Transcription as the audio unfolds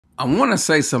I want to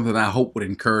say something I hope would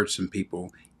encourage some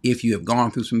people. If you have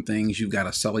gone through some things, you've got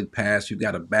a sullied past, you've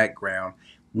got a background,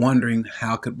 wondering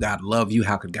how could God love you,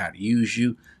 how could God use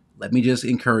you, let me just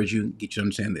encourage you, get you to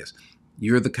understand this.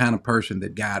 You're the kind of person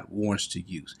that God wants to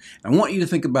use. And I want you to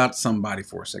think about somebody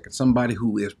for a second, somebody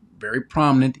who is very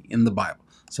prominent in the Bible,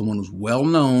 someone who's well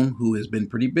known, who has been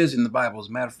pretty busy in the Bible. As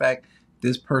a matter of fact,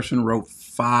 this person wrote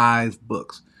 5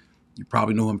 books. You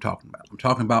probably know who I'm talking about. I'm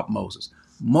talking about Moses.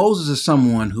 Moses is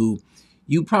someone who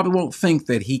you probably won't think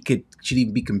that should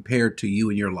even be compared to you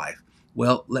in your life.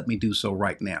 Well, let me do so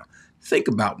right now. Think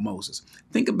about Moses.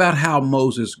 Think about how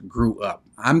Moses grew up.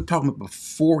 I'm talking about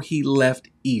before he left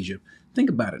Egypt.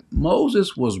 Think about it.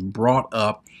 Moses was brought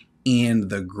up in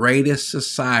the greatest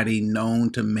society known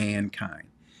to mankind.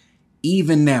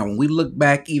 Even now, when we look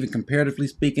back, even comparatively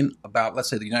speaking, about,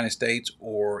 let's say, the United States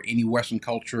or any Western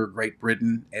culture, Great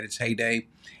Britain at its heyday,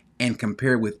 and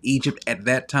compare with Egypt at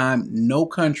that time, no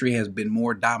country has been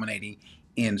more dominating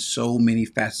in so many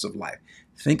facets of life.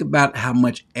 Think about how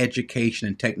much education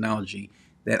and technology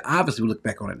that obviously we look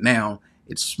back on it now,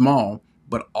 it's small,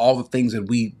 but all the things that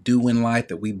we do in life,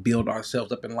 that we build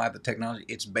ourselves up in life, the technology,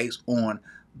 it's based on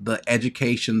the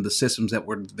education, the systems that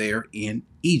were there in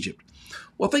Egypt.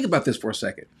 Well, think about this for a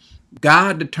second.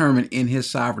 God determined in his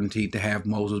sovereignty to have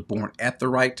Moses born at the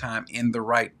right time, in the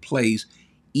right place,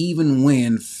 even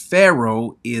when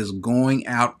Pharaoh is going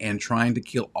out and trying to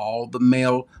kill all the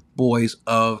male boys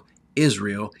of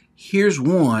Israel. Here's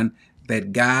one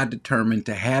that God determined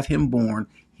to have him born.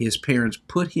 His parents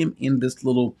put him in this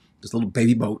little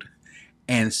baby boat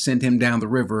and sent him down the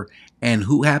river. And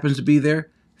who happens to be there?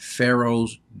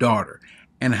 Pharaoh's daughter.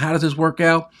 And how does this work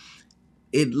out?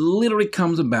 It literally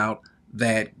comes about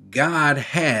that God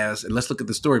has, and let's look at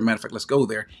the story. Matter of fact, let's go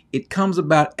there. It comes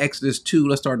about Exodus 2.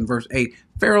 Let's start in verse 8.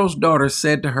 Pharaoh's daughter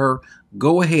said to her,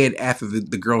 go ahead, after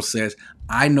the girl says,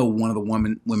 I know one of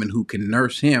the women who can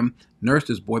nurse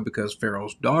this boy, because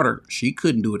Pharaoh's daughter, she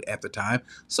couldn't do it at the time.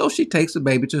 So she takes the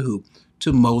baby to who?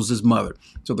 To Moses' mother.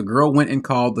 So the girl went and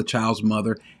called the child's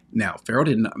mother. Now,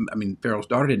 Pharaoh's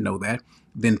daughter didn't know that.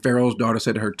 Then Pharaoh's daughter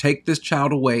said to her, take this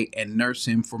child away and nurse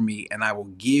him for me, and I will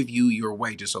give you your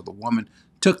wages. So the woman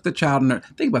took the child and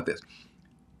think about this.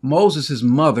 Moses'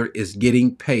 mother is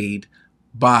getting paid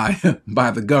by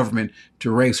the government to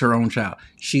raise her own child.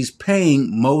 She's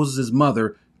paying Moses'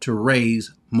 mother to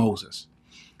raise Moses.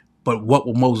 But what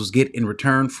will Moses get in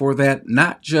return for that?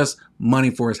 Not just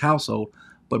money for his household,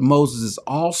 but Moses is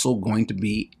also going to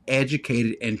be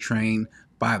educated and trained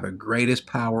by the greatest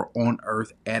power on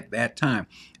earth at that time.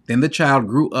 Then the child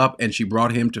grew up, and she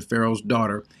brought him to Pharaoh's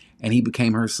daughter, and he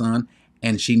became her son,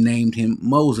 and she named him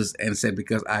Moses and said,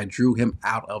 because I drew him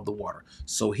out of the water.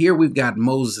 So here we've got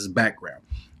Moses' background.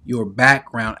 Your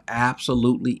background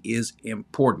absolutely is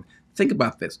important. Think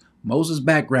about this. Moses'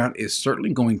 background is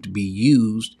certainly going to be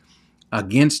used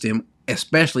against him,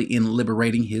 especially in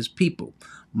liberating his people.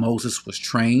 Moses was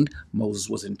trained. Moses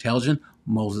was intelligent.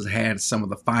 Moses had some of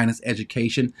the finest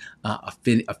education,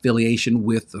 affiliation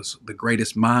with the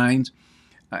greatest minds.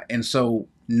 And so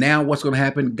now what's going to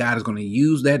happen? God is going to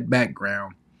use that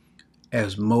background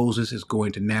as Moses is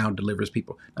going to now deliver his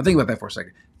people. Now think about that for a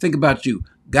second. Think about you.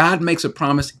 God makes a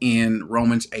promise in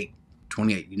Romans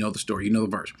 8:28. You know the story. You know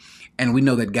the verse. And we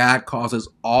know that God causes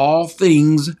all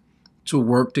things to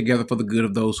work together for the good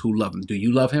of those who love him. Do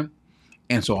you love him?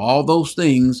 And so all those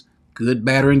things, good,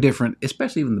 bad, or indifferent,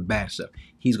 especially even the bad stuff,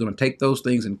 he's going to take those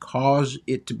things and cause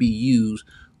it to be used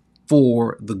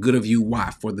for the good of you.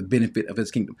 Why? For the benefit of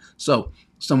his kingdom. So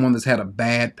someone that's had a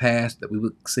bad past, that we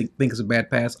would think is a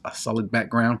bad past, a solid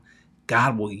background,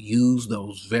 God will use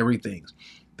those very things,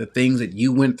 the things that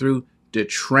you went through, to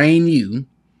train you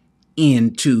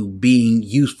into being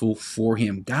useful for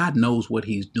him. God knows what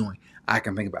he's doing. I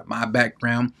can think about my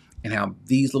background and how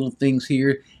these little things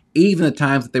here, even the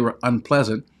times that they were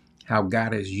unpleasant, how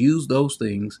God has used those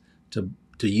things to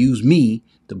use me,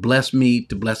 to bless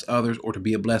others, or to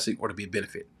be a blessing, or to be a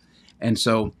benefit. And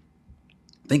so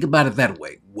think about it that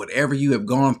way. Whatever you have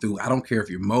gone through, I don't care if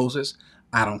you're Moses,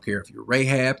 I don't care if you're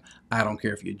Rahab, I don't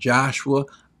care if you're Joshua,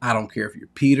 I don't care if you're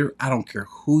Peter, I don't care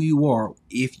who you are.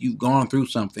 If you've gone through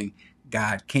something,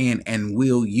 God can and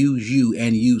will use you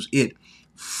and use it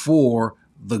for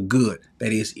the good.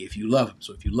 That is, if you love him.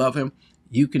 So if you love him,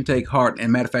 you can take heart.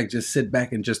 And matter of fact, just sit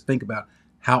back and just think about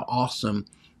how awesome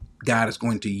God is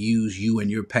going to use you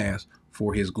and your past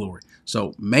for his glory.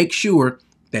 So make sure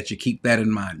that you keep that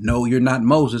in mind. No, you're not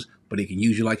Moses, but he can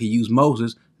use you like he used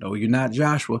Moses. No, you're not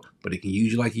Joshua, but he can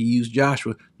use you like he used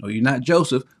Joshua. No, you're not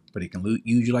Joseph, but he can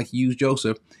use you like he used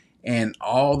Joseph. And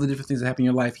all the different things that happen in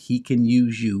your life, he can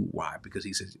use you. Why? Because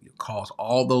he says he'll cause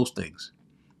all those things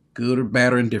good or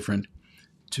bad or indifferent,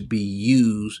 to be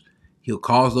used. He'll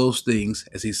cause those things,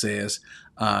 as he says,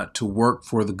 to work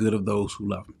for the good of those who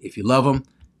love him. If you love him,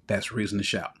 that's reason to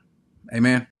shout.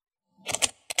 Amen.